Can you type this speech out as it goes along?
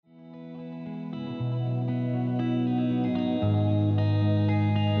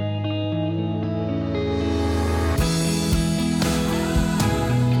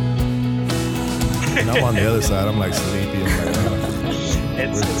I'm on the other side. I'm like sleepy. I'm like,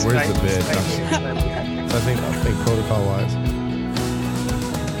 where's the bed? I think protocol wise.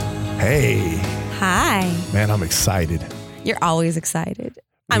 Hey. Hi. Man, I'm excited. You're always excited.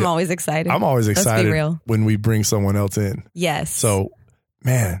 I'm always excited. I'm always excited. Let's be real. When we bring someone else in. Yes. So,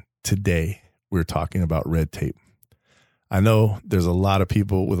 man, today we're talking about red tape. I know there's a lot of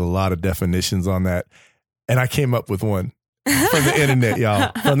people with a lot of definitions on that. And I came up with one from the internet,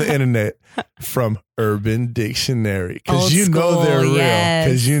 y'all. From the internet, from Urban Dictionary. Because you know they're real.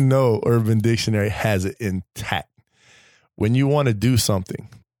 Because you know Urban Dictionary has it intact. When you want to do something,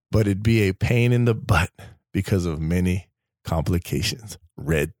 but it'd be a pain in the butt because of many complications.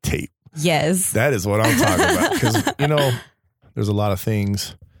 Red tape. Yes. That is what I'm talking about. Because, you know, there's a lot of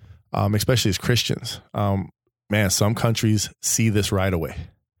things, especially as Christians. Man, some countries see this right away.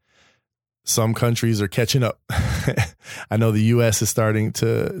 Some countries are catching up. I know the U.S. is starting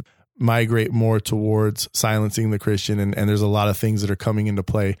to migrate more towards silencing the Christian, and there's a lot of things that are coming into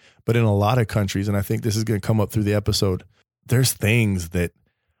play. But in a lot of countries, and I think this is going to come up through the episode, there's things that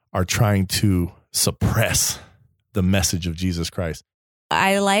are trying to suppress the message of Jesus Christ.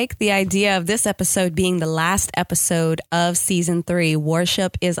 I like the idea of this episode being the last episode of season 3.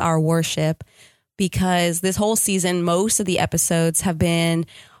 Worship is our worship, because this whole season, most of the episodes have been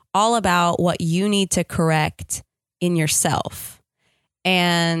all about what you need to correct in yourself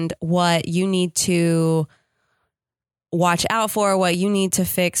and what you need to watch out for, what you need to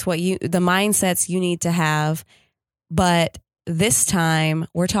fix, the mindsets you need to have. But this time,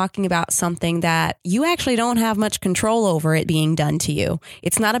 we're talking about something that you actually don't have much control over it being done to you.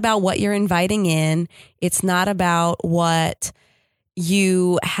 It's not about what you're inviting in. It's not about what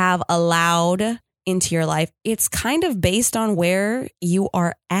you have allowed into your life. It's kind of based on where you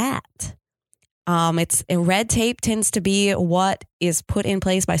are at. Red tape tends to be what is put in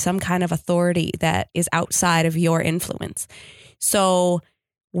place by some kind of authority that is outside of your influence. So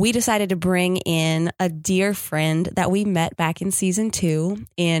we decided to bring in a dear friend that we met back in season 2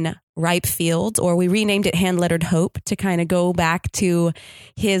 in Ripe Fields, or we renamed it Hand Lettered Hope to kind of go back to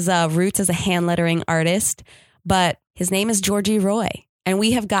his roots as a hand lettering artist. But his name is Georgy Roy, and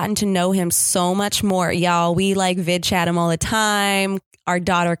we have gotten to know him so much more. Y'all, we vid chat him all the time. Our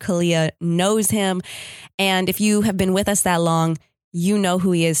daughter Kalia knows him. And if you have been with us that long, you know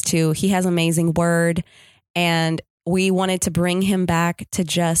who he is too. He has amazing word, and we wanted to bring him back to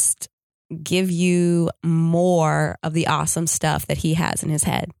just give you more of the awesome stuff that he has in his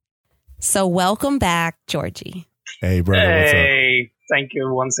head. So welcome back, Georgy. Hey, brother. Hey, thank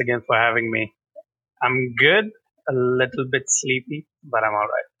you once again for having me. I'm good, a little bit sleepy, but I'm all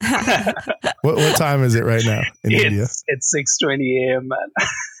right. What time is it right now in India? It's 6:20 a.m., man.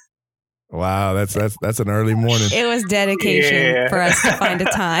 Wow, that's an early morning. It was dedication for us to find a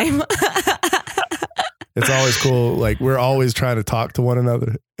time. It's always cool. We're always trying to talk to one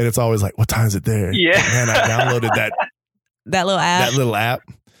another, and it's always like, what time is it there? Yeah. Man, I downloaded that little app.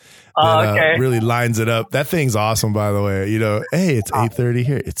 That really lines it up. That thing's awesome, by the way. You know, hey, it's 8:30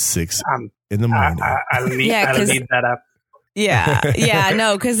 here. It's 6 in the morning. I'll need that app. Yeah,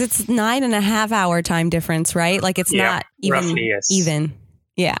 no, because it's 9.5 hour time difference, right? It's not even.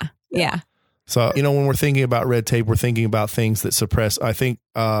 Yeah. So, when we're thinking about red tape, we're thinking about things that suppress. I think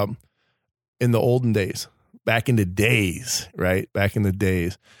in the olden days, back in the days,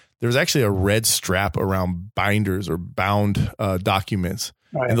 there was actually a red strap around binders or bound documents.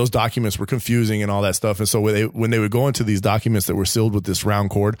 Right. And those documents were confusing and all that stuff. And so when they would go into these documents that were sealed with this round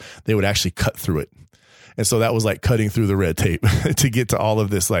cord, they would actually cut through it. And so that was like cutting through the red tape to get to all of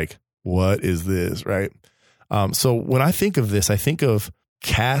this, what is this, right? So when I think of this, I think of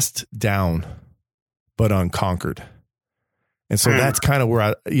cast down, but unconquered. And so that's kind of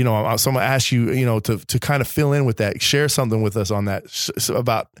where so I'm going to ask you, to kind of fill in with that, share something with us on that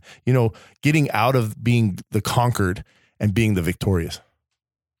about, getting out of being the conquered and being the victorious.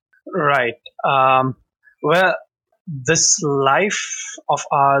 Right. Well, this life of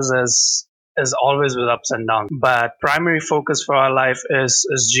ours is always with ups and downs, but primary focus for our life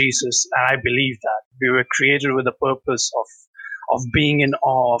is Jesus. And I believe that we were created with a purpose of being in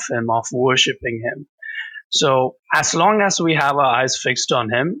awe of him, of worshiping him. So as long as we have our eyes fixed on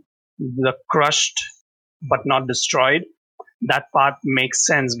him, the crushed but not destroyed, that part makes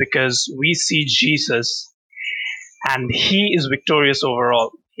sense because we see Jesus and he is victorious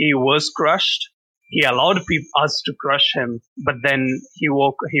overall. He was crushed. He allowed us to crush him, but then he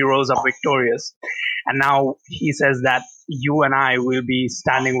rose up victorious. And now he says that you and I will be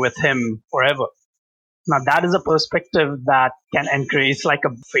standing with him forever. Now that is a perspective that can encourage. It's like a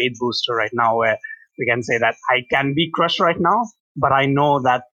faith booster right now, where we can say that I can be crushed right now, but I know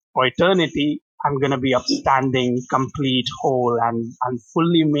that for eternity, I'm going to be upstanding, complete, whole, and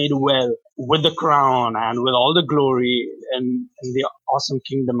fully made well with the crown and with all the glory in the awesome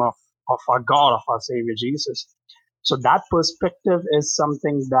kingdom of our God, of our Savior Jesus. So that perspective is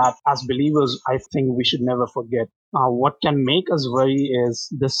something that as believers, I think we should never forget. What can make us worry is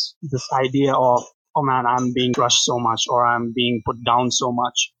this idea of, oh man, I'm being crushed so much or I'm being put down so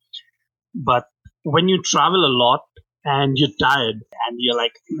much. But when you travel a lot and you're tired and you're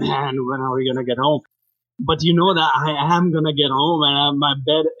like, man, when are we going to get home? But you know that I am going to get home and my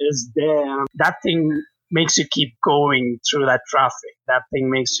bed is there. And that thing makes you keep going through that traffic. That thing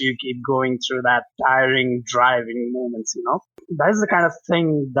makes you keep going through that tiring driving moments, That is the kind of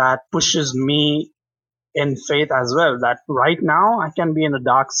thing that pushes me in faith as well. That right now I can be in a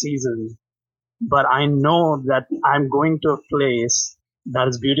dark season, but I know that I'm going to a place that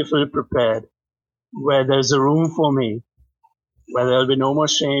is beautifully prepared, where there's a room for me, where there'll be no more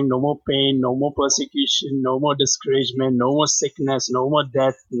shame, no more pain, no more persecution, no more discouragement, no more sickness, no more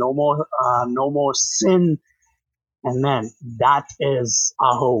death, no more sin. And then that is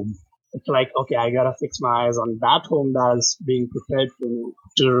our home. It's like, okay, I gotta fix my eyes on that home that is being prepared for me,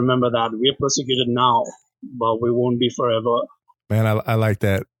 to remember that we're persecuted now, but we won't be forever. Man, I like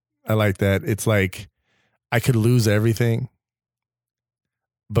that. I like that. It's like I could lose everything,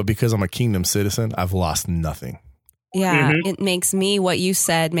 but because I'm a kingdom citizen, I've lost nothing. Yeah, It makes me, what you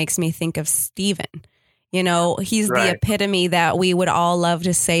said makes me think of Stephen. He's Right. the epitome that we would all love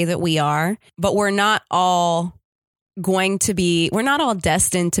to say that we are, but we're not all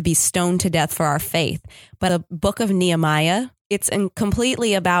destined to be stoned to death for our faith. But a book of Nehemiah, it's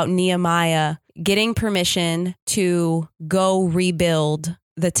completely about Nehemiah getting permission to go rebuild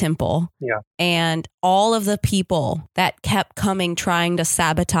the temple. Yeah. And all of the people that kept coming trying to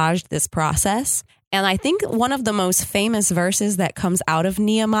sabotage this process. And I think one of the most famous verses that comes out of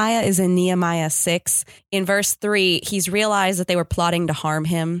Nehemiah is in Nehemiah 6. In verse 3, he's realized that they were plotting to harm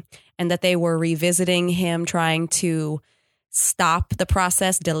him and that they were revisiting him, trying to stop the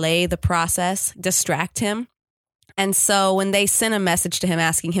process, delay the process, distract him. And so when they sent a message to him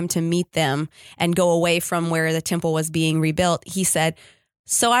asking him to meet them and go away from where the temple was being rebuilt, he said,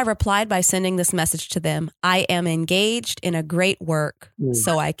 "So I replied by sending this message to them. I am engaged in a great work,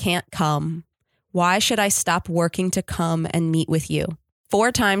 so I can't come. Why should I stop working to come and meet with you?"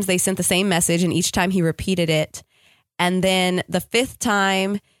 4 times they sent the same message, and each time he repeated it. And then the 5th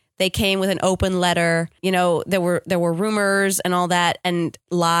time they came with an open letter. There were rumors and all that and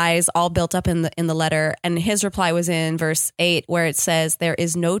lies all built up in the letter. And his reply was in verse 8, where it says, "There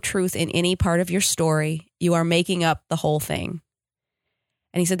is no truth in any part of your story. You are making up the whole thing."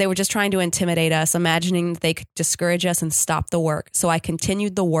 And he said they were just trying to intimidate us, imagining that they could discourage us and stop the work. So I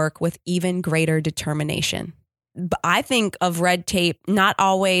continued the work with even greater determination. But I think of red tape not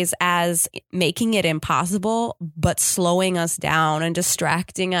always as making it impossible, but slowing us down and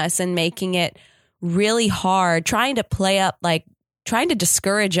distracting us and making it really hard, trying to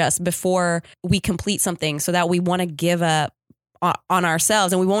discourage us before we complete something so that we want to give up on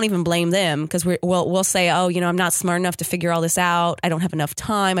ourselves, and we won't even blame them because we'll say, "Oh, I'm not smart enough to figure all this out. I don't have enough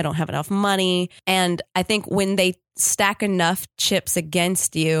time. I don't have enough money." And I think when they stack enough chips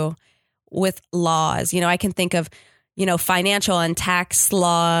against you with laws, I can think of, financial and tax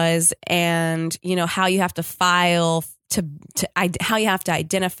laws and, how you have to file how you have to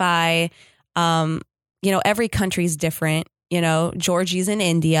identify, every country's different. Georgie's in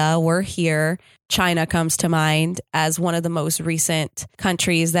India. We're here. China comes to mind as one of the most recent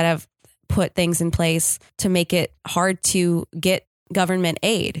countries that have put things in place to make it hard to get government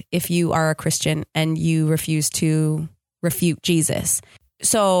aid if you are a Christian and you refuse to refute Jesus.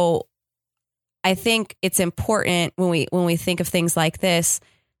 So I think it's important when we think of things like this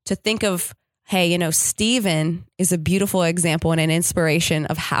to think of, hey, Stephen is a beautiful example and an inspiration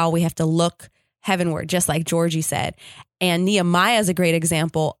of how we have to look heavenward, just like Georgie said. And Nehemiah is a great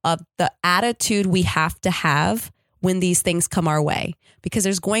example of the attitude we have to have when these things come our way, because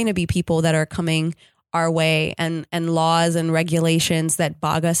there's going to be people that are coming our way and laws and regulations that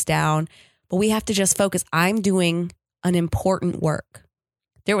bog us down. But we have to just focus. I'm doing an important work.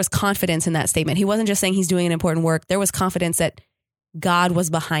 There was confidence in that statement. He wasn't just saying he's doing an important work. There was confidence that God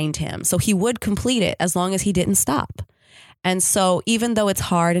was behind him. So he would complete it as long as he didn't stop. And so even though it's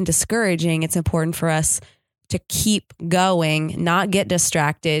hard and discouraging, it's important for us to keep going, not get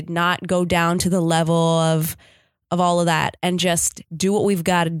distracted, not go down to the level of all of that, and just do what we've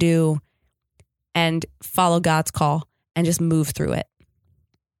got to do and follow God's call and just move through it.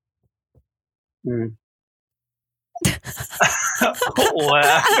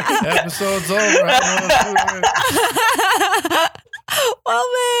 Wow. Episode's over. Well,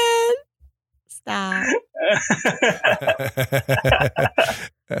 man, Stop.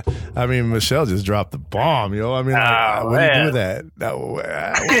 I mean, Michelle just dropped the bomb, yo. I mean, like, what do you do with that?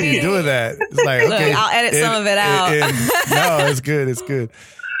 What do you do with that? It's like, Look, okay, I'll edit some of it out. No, it's good. It's good.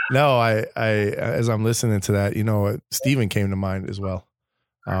 No, I as I'm listening to that, you know, Stephen came to mind as well.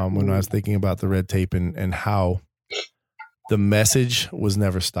 When I was thinking about the red tape and how the message was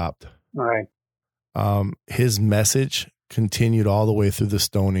never stopped. Right. His message continued all the way through the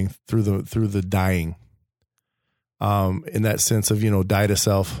stoning, through the dying. In that sense of, you know, die to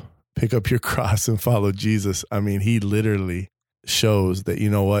self, pick up your cross and follow Jesus. I mean, he literally shows that, you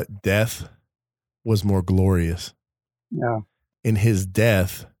know what, death was more glorious. Yeah. In his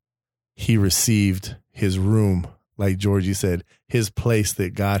death, he received his room, like Georgie said, his place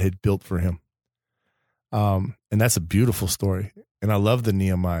that God had built for him. And that's a beautiful story. And I love the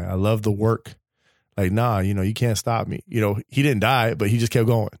Nehemiah. I love the work. Like, nah, you know, you can't stop me. You know, he didn't die, but he just kept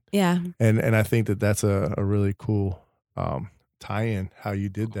going. Yeah. And I think that that's a really cool tie-in, how you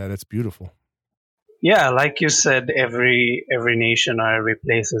did that. It's beautiful. Yeah, like you said, every nation or every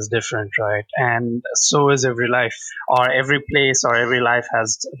place is different, right? And so is every life, or every place or every life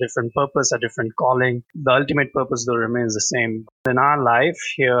has a different purpose, a different calling. The ultimate purpose though remains the same. In our life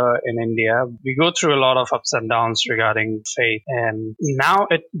here in India, we go through a lot of ups and downs regarding faith, and now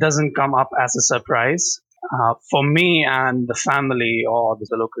it doesn't come up as a surprise. For me and the family or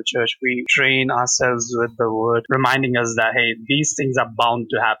the local church, we train ourselves with the word, reminding us that, hey, these things are bound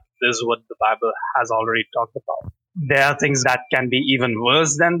to happen. This is what the Bible has already talked about. There are things that can be even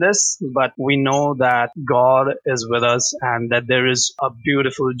worse than this, but we know that God is with us and that there is a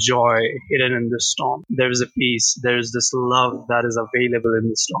beautiful joy hidden in the storm. There is a peace. There is this love that is available in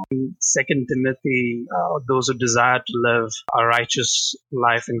the storm. In 2 Timothy, those who desire to live a righteous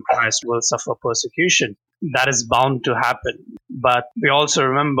life in Christ will suffer persecution. That is bound to happen. But we also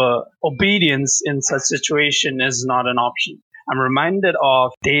remember obedience in such situation is not an option. I'm reminded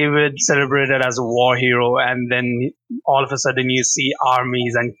of David celebrated as a war hero, and then all of a sudden you see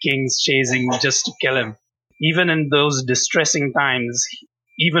armies and kings chasing just to kill him. Even in those distressing times,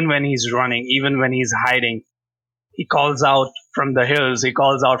 even when he's running, even when he's hiding, he calls out from the hills, he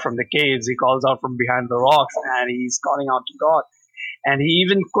calls out from the caves, he calls out from behind the rocks, and he's calling out to God. And he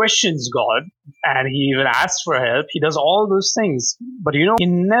even questions God, and he even asks for help. He does all those things. But you know, he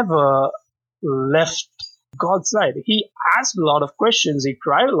never left God's side. He asked a lot of questions. He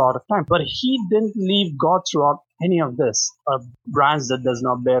cried a lot of times, but he didn't leave God throughout any of this. A branch that does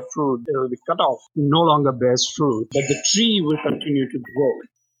not bear fruit, it will be cut off. No longer bears fruit, but the tree will continue to grow.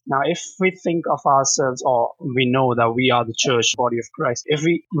 Now, if we think of ourselves, or we know that we are the church body of Christ, if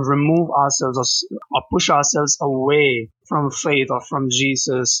we remove ourselves or push ourselves away from faith or from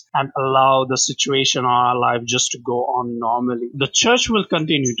Jesus and allow the situation of our life just to go on normally, the church will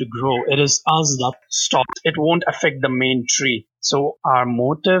continue to grow. It is us that stops. It won't affect the main tree. So our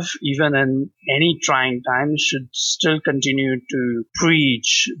motive, even in any trying times, should still continue to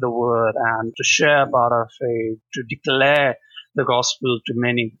preach the word and to share about our faith, to declare the gospel to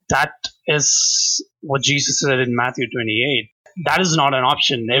many. That is what Jesus said in Matthew 28. That is not an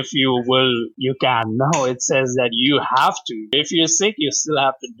option. If you will, you can. No, it says that you have to. If you're sick, you still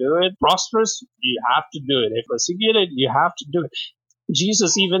have to do it. Prosperous, you have to do it. If persecuted, you have to do it.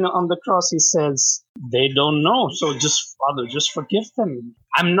 Jesus, even on the cross, he says, they don't know. So just, Father, just forgive them.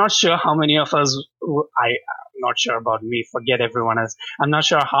 I'm not sure how many of us, I'm not sure about me, forget everyone else. I'm not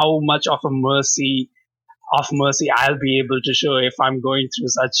sure how much of mercy I'll be able to show if I'm going through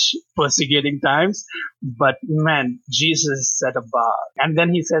such persecuting times. But man, Jesus set a bar. And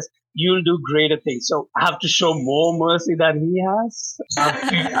then he says, you'll do greater things. So I have to show more mercy than he has.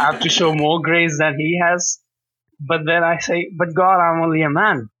 I have to show more grace than he has. But then I say, but God, I'm only a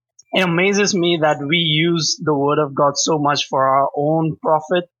man. It amazes me that we use the word of God so much for our own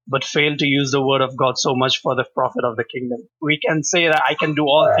profit, but fail to use the word of God so much for the profit of the kingdom. We can say that I can do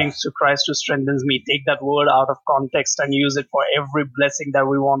all things through Christ who strengthens me. Take that word out of context and use it for every blessing that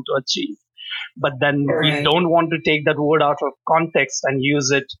we want to achieve. But then we don't want to take that word out of context and use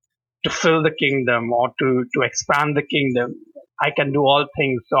it to fill the kingdom or to expand the kingdom. I can do all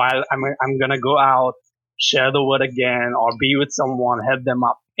things. So I'm going to go out, share the word again, or be with someone, help them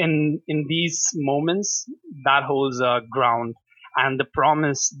up. In these moments, that holds ground. And the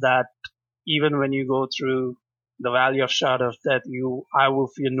promise that even when you go through the valley of shadow of death, I will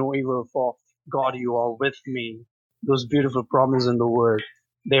fear no evil, for God, you are with me. Those beautiful promises in the word,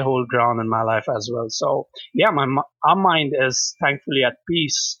 they hold ground in my life as well. So yeah, our mind is thankfully at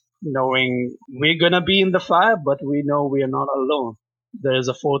peace, knowing we're going to be in the fire, but we know we are not alone. There's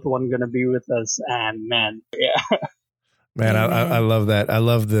a fourth one going to be with us. And man, yeah. Man, I Amen. love that. I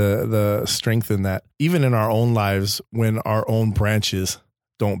love the strength in that. Even in our own lives, when our own branches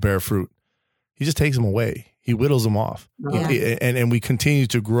don't bear fruit, he just takes them away. He whittles them off. Yeah. And we continue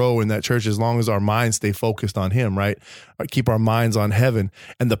to grow in that church as long as our minds stay focused on him, right? Keep our minds on heaven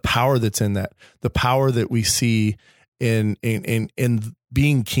and the power that's in that, the power that we see in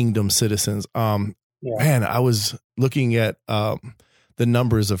being kingdom citizens. Man, I was looking at the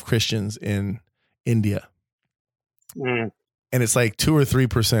numbers of Christians in India. And it's like 2 or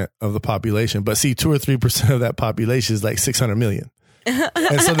 3% of the population. But see, 2 or 3% of that population is like 600 million.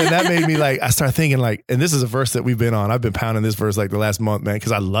 And so then that made me like, I started thinking like, and this is a verse that we've been on. I've been pounding this verse like the last month, man,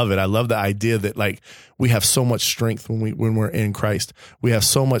 because I love it. I love the idea that like we have so much strength when we're in Christ. We have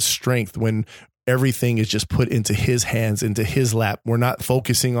so much strength when everything is just put into his hands, into his lap. We're not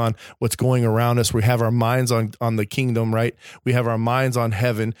focusing on what's going around us. We have our minds on the kingdom, right? We have our minds on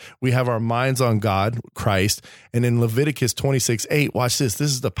heaven. We have our minds on God, Christ. And in Leviticus 26:8, watch this.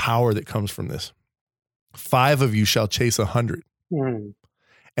 This is the power that comes from this. 5 of you shall chase 100, and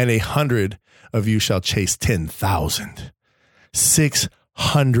 100 of you shall chase 10,000.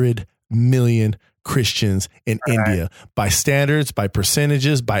 600 million Christians in India, by standards, by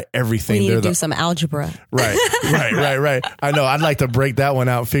percentages, by everything. We need to do some algebra. Right. I know. I'd like to break that one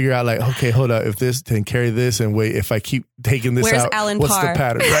out, figure out like, okay, hold up. If this can carry this and wait, if I keep taking this Where's out, Alan what's Parr? the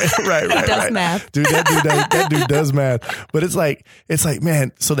pattern? Right. Does math. Dude, that dude does math. But it's like,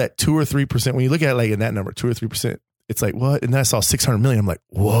 man, so that 2 or 3%, when you look at it like in that number, 2 or 3%, it's like, what? And then I saw 600 million. I'm like,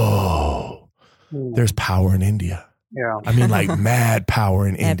 whoa, there's power in India. Yeah. I mean, like mad power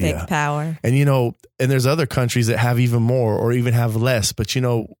in India. Epic power. And, and there's other countries that have even more or even have less. But,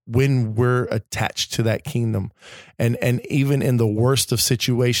 when we're attached to that kingdom and even in the worst of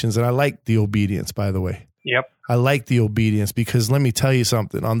situations, and I like the obedience, by the way. Yep. I like the obedience because let me tell you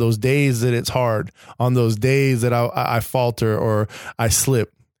something. On those days that it's hard, on those days that I falter or I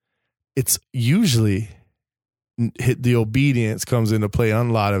slip, it's usually the obedience comes into play on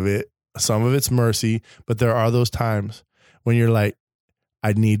a lot of it. Some of it's mercy, but there are those times when you're like,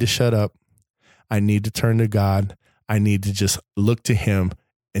 I need to shut up. I need to turn to God. I need to just look to him.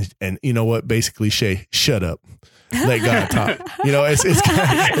 And you know what? Basically, Shay, shut up. Let God talk.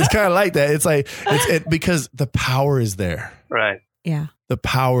 It's kind of like that. It's like, because the power is there. Right. Yeah. The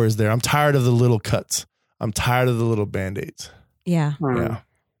power is there. I'm tired of the little cuts. I'm tired of the little Band-Aids. Yeah. Yeah.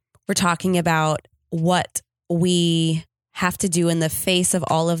 We're talking about what we have to do in the face of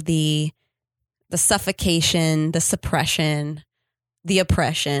all of the suffocation, the suppression, the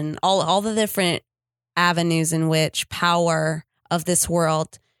oppression, all the different avenues in which power of this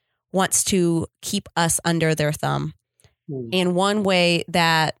world wants to keep us under their thumb. And one way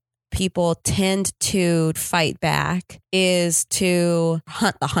that people tend to fight back is to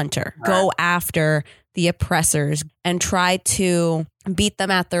hunt the hunter, go after the oppressors and try to beat them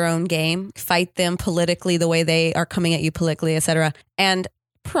at their own game, fight them politically the way they are coming at you politically, etc. And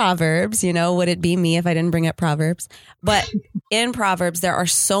Proverbs, would it be me if I didn't bring up Proverbs? But in Proverbs, there are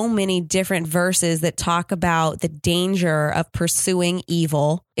so many different verses that talk about the danger of pursuing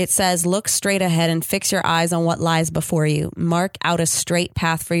evil. It says, look straight ahead and fix your eyes on what lies before you. Mark out a straight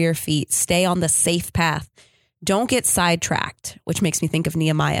path for your feet. Stay on the safe path. Don't get sidetracked, which makes me think of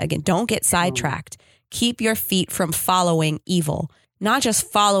Nehemiah again. Don't get sidetracked. Keep your feet from following evil. Not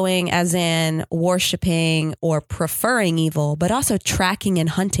just following as in worshiping or preferring evil, but also tracking and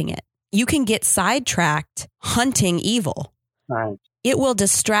hunting it. You can get sidetracked hunting evil. Right. It will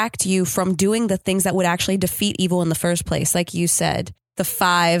distract you from doing the things that would actually defeat evil in the first place. Like you said, the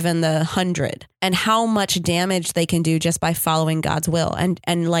 5 and the 100 and how much damage they can do just by following God's will.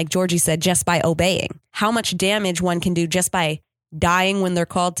 And like Georgie said, just by obeying, how much damage one can do just by dying when they're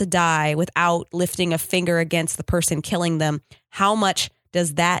called to die without lifting a finger against the person killing them. How much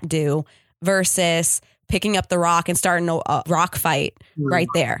does that do versus picking up the rock and starting a rock fight right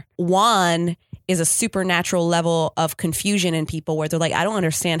there? One is a supernatural level of confusion in people where they're like, I don't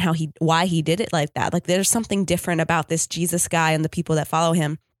understand why he did it like that. Like there's something different about this Jesus guy and the people that follow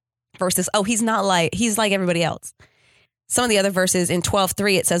him versus, he's like everybody else. Some of the other verses in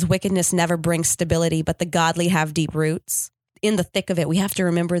 12:3, it says wickedness never brings stability, but the godly have deep roots. In the thick of it, we have to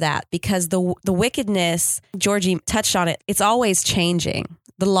remember that because the wickedness, Georgie touched on it, it's always changing.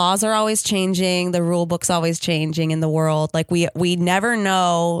 The laws are always changing. The rule book's always changing in the world. Like we never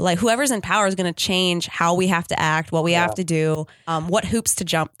know, like whoever's in power is going to change how we have to act, what we have to do, what hoops to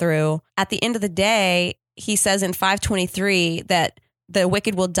jump through. At the end of the day, he says in 5:23 that the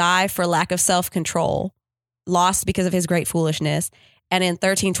wicked will die for lack of self-control, lost because of his great foolishness. And in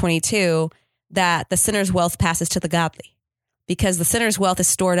 13:22, that the sinner's wealth passes to the godly. Because the sinner's wealth is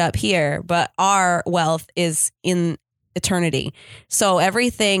stored up here, but our wealth is in eternity. So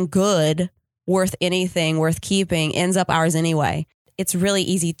everything good, worth anything, worth keeping, ends up ours anyway. It's really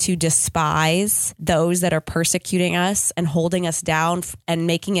easy to despise those that are persecuting us and holding us down and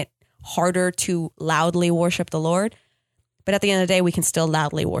making it harder to loudly worship the Lord. But at the end of the day, we can still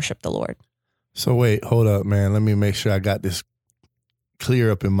loudly worship the Lord. So wait, hold up, man. Let me make sure I got this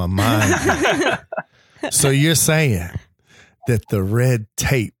clear up in my mind. So you're saying that the red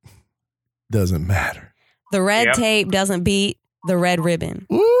tape doesn't matter. The red tape doesn't beat the red ribbon.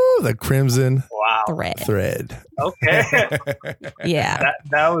 Ooh, the crimson thread. Okay. Yeah.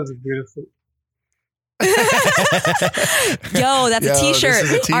 That was beautiful. Yo, that's a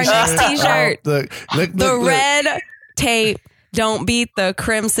t-shirt. Our next t-shirt. Look, the red tape don't beat the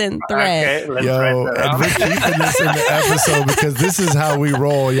crimson thread. Okay, yo, and we're keeping this in the episode because this is how we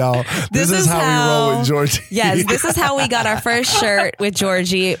roll, y'all. This is how we roll with Georgie. Yes, this is how we got our first shirt with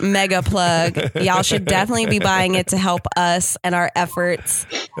Georgie. Mega plug. Y'all should definitely be buying it to help us and our efforts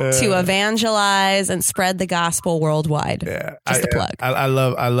to evangelize and spread the gospel worldwide. Yeah, just a plug. I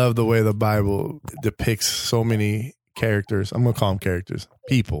love the way the Bible depicts so many characters. I'm gonna call them characters,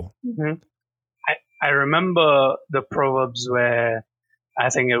 people. Mm-hmm. I remember the Proverbs where I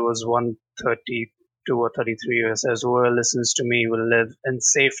think it was 132 or 33 where it says, "Whoever listens to me will live in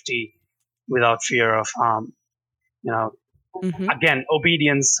safety without fear of harm." You know, Again,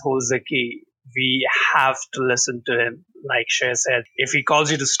 obedience holds the key. We have to listen to him. Like Shay said, if he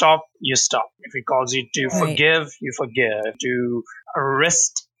calls you to stop, you stop. If he calls you to forgive, you forgive. To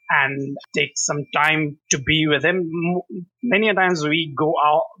rest and take some time to be with him. Many a times we go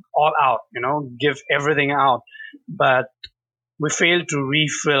all out, give everything out, but we fail to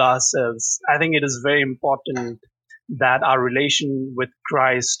refill ourselves. I think it is very important that our relation with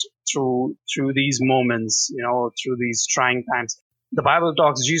Christ through these moments, through these trying times. The Bible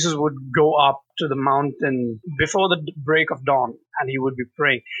talks, Jesus would go up to the mountain before the break of dawn and he would be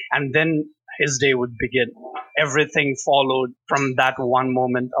praying, and then his day would begin. Everything followed from that one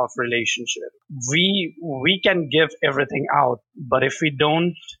moment of relationship. We can give everything out, but if we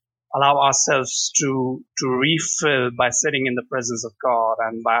don't allow ourselves to refill by sitting in the presence of God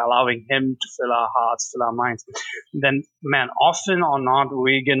and by allowing him to fill our hearts, fill our minds, then man, often or not,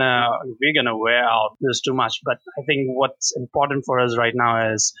 we're gonna wear out. There's too much. But I think what's important for us right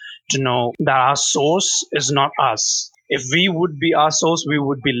now is to know that our source is not us. If we would be our source, we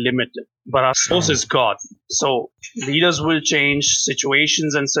would be limited. But our source is God. So leaders will change,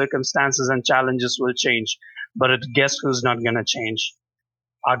 situations and circumstances and challenges will change. But guess who's not going to change?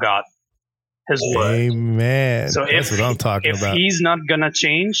 Our God. His word. Amen. So that's what I'm talking about. If he's not going to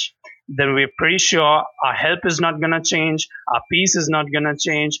change, then we're pretty sure our help is not going to change. Our peace is not going to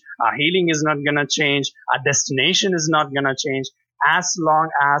change. Our healing is not going to change. Our destination is not going to change. As long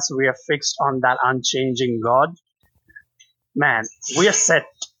as we are fixed on that unchanging God, man, we are set.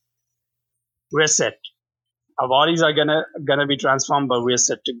 We're set. Our bodies are gonna be transformed, but we're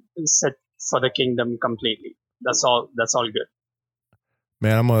set for the kingdom completely. That's all good.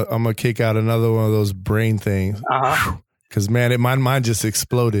 Man, I'm gonna kick out another one of those brain things. Because man, my mind just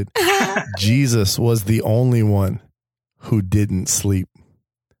exploded. Jesus was the only one who didn't sleep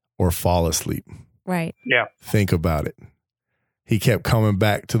or fall asleep. Right. Yeah. Think about it. He kept coming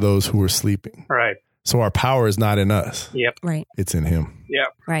back to those who were sleeping. Right. So our power is not in us. Yep. Right. It's in him.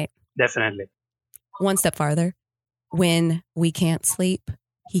 Yep. Right. Definitely. One step farther. When we can't sleep,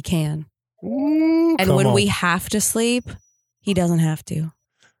 he can. Ooh, and when we have to sleep, he doesn't have to.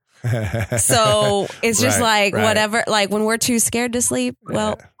 So it's just whatever, like when we're too scared to sleep,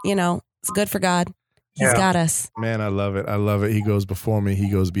 well, it's good for God. He's got us. Man, I love it. I love it. He goes before me. He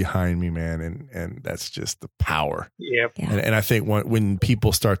goes behind me, man. And that's just the power. Yep. Yeah. And I think when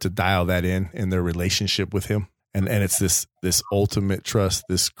people start to dial that in their relationship with him, and it's this ultimate trust,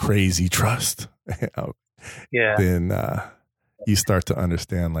 this crazy trust, then you start to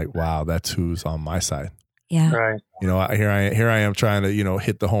understand like, wow, that's who's on my side. Yeah. Right. Here I am trying to,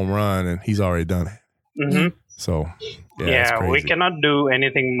 hit the home run and he's already done it. Mm-hmm. So, we cannot do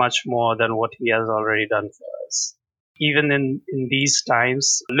anything much more than what he has already done for us. Even in these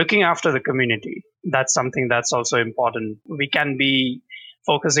times, looking after the community, that's something that's also important. We can be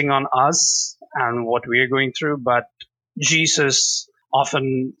focusing on us and what we are going through, but Jesus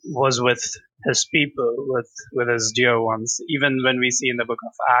often was with his people, with his dear ones. Even when we see in the book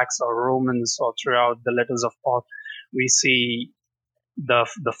of Acts or Romans or throughout the letters of Paul, we see the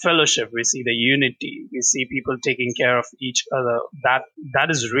fellowship, we see the unity, we see people taking care of each other. That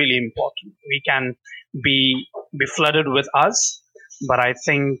is really important. We can be flooded with us, but I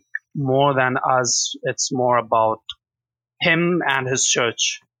think more than us, it's more about him and his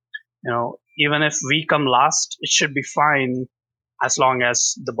church. Even if we come last, it should be fine as long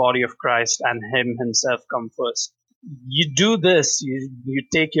as the body of Christ and him himself come first. You do this, you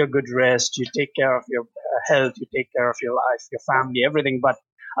take your good rest, you take care of your health, you take care of your life, your family, everything. But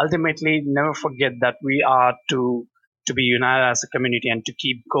ultimately, never forget that we are to be united as a community and to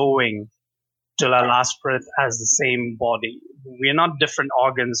keep going till our last breath as the same body. We are not different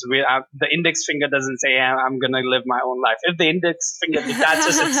organs. The index finger doesn't say, I'm going to live my own life. If the index finger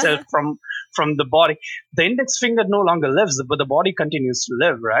detaches itself from the body, the index finger no longer lives, but the body continues to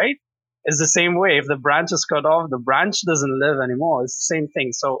live, right? It's the same way. If the branch is cut off, the branch doesn't live anymore. It's the same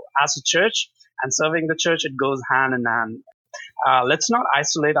thing. So as a church and serving the church, it goes hand in hand. Let's not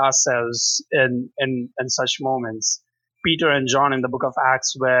isolate ourselves in such moments. Peter and John in the book of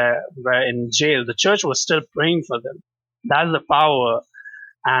Acts were in jail. The church was still praying for them. That is the power,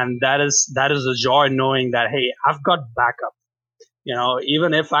 and that is the joy, knowing that, hey, I've got backup.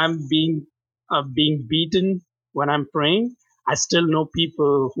 Even if I'm being beaten when I'm praying, I still know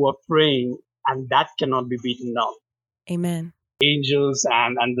people who are praying, and that cannot be beaten down. Amen. Angels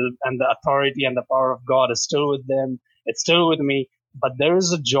and the authority and the power of God is still with them. It's still with me, but there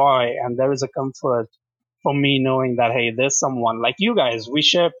is a joy and there is a comfort for me knowing that, hey, there's someone like you guys. We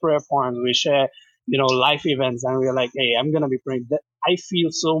share prayer points, we share, life events, and we're like, hey, I'm going to be praying. I feel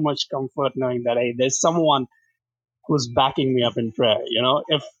so much comfort knowing that, hey, there's someone who's backing me up in prayer.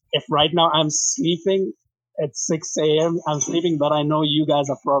 If right now I'm sleeping at 6 a.m., I'm sleeping, but I know you guys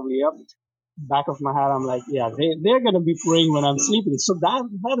are probably up. Back of my head, I'm like, yeah, they're going to be praying when I'm sleeping. So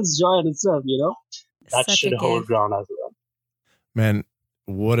that is joy in itself, That Such should hold ground as well. Man,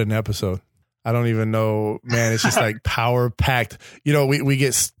 what an episode. I don't even know, man. It's just like power packed. We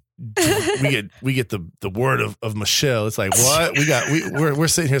get the word of Michelle. It's like, what we're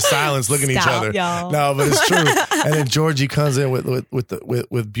sitting here silence looking at each other. Y'all. No, but it's true. And then Georgie comes in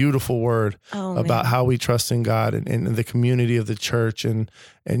with beautiful word about how we trust in God and the community of the church and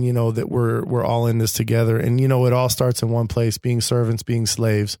that we're all in this together. And it all starts in one place: being servants, being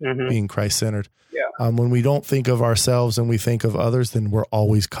slaves, being Christ centered. Yeah. When we don't think of ourselves and we think of others, then we're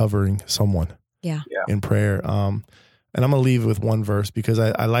always covering someone. Yeah. In prayer. And I'm going to leave with one verse because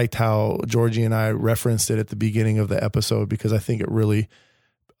I liked how Georgie and I referenced it at the beginning of the episode, because I think it really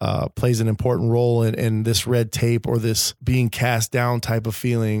plays an important role in this red tape or this being cast down type of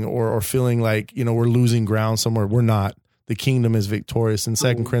feeling or feeling like, we're losing ground somewhere. We're not. The kingdom is victorious. In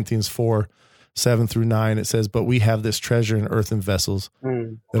 2 Corinthians 4:7-9, it says, but we have this treasure in earthen vessels,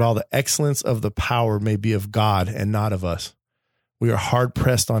 that all the excellence of the power may be of God and not of us. We are hard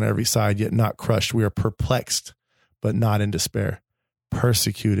pressed on every side, yet not crushed. We are perplexed, but not in despair,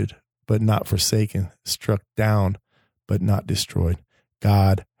 persecuted, but not forsaken, struck down, but not destroyed.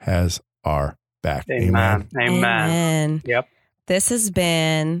 God has our back. Amen. Amen. Yep. This has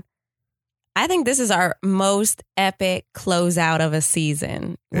been, I think this is our most epic closeout of a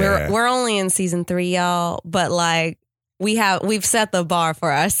season. Yeah. We're only in season 3, y'all, but like we've set the bar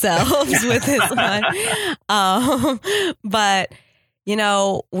for ourselves with this one. But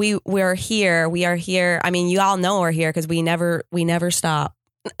we're here. We are here. I mean, you all know we're here because we never stop.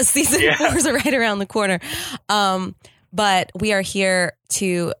 Season 4 is right around the corner. But we are here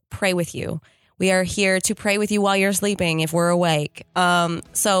to pray with you. We are here to pray with you while you're sleeping if we're awake.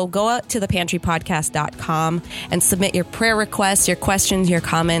 So go out to thepantrypodcast.com and submit your prayer requests, your questions, your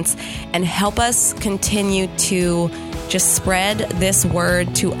comments, and help us continue to just spread this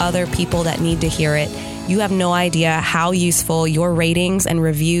word to other people that need to hear it. You have no idea how useful your ratings and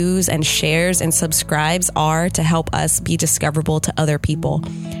reviews and shares and subscribes are to help us be discoverable to other people.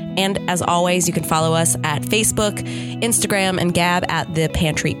 And as always, you can follow us at Facebook, Instagram, and Gab at The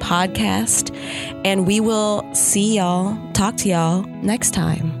Pantry Podcast. And we will talk to y'all next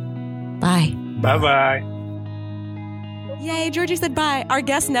time. Bye. Bye-bye. Yay, Georgie said bye. Our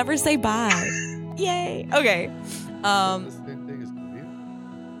guests never say bye. Yay. Okay.